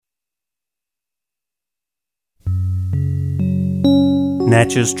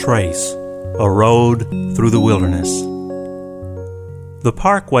Natchez Trace, a road through the wilderness. The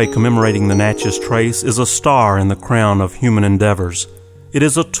parkway commemorating the Natchez Trace is a star in the crown of human endeavors. It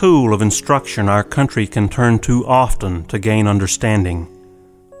is a tool of instruction our country can turn to often to gain understanding.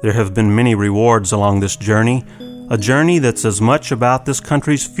 There have been many rewards along this journey, a journey that's as much about this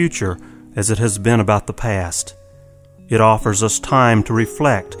country's future as it has been about the past. It offers us time to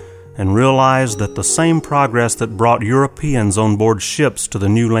reflect and realize that the same progress that brought Europeans on board ships to the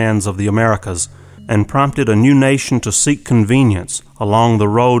new lands of the Americas and prompted a new nation to seek convenience along the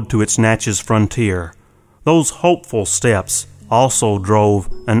road to its Natchez frontier, those hopeful steps also drove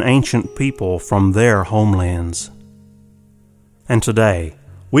an ancient people from their homelands. And today,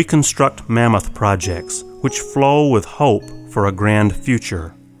 we construct mammoth projects which flow with hope for a grand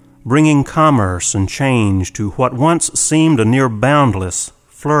future, bringing commerce and change to what once seemed a near boundless,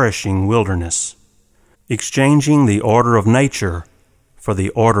 flourishing wilderness, exchanging the order of nature for the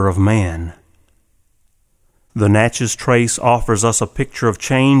order of man. The Natchez Trace offers us a picture of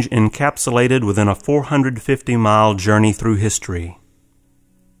change encapsulated within a 450-mile journey through history.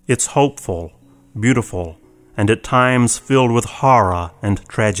 It's hopeful, beautiful, and at times filled with horror and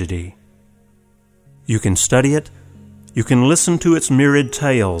tragedy. You can study it, you can listen to its myriad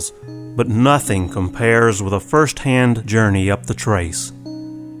tales, but nothing compares with a first-hand journey up the trace.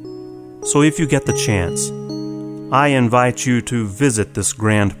 So if you get the chance, I invite you to visit this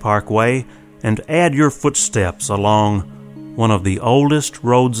grand parkway and add your footsteps along one of the oldest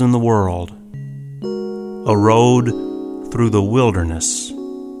roads in the world, a road through the wilderness.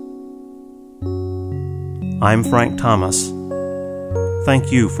 I'm Frank Thomas.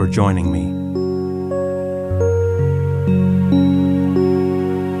 Thank you for joining me.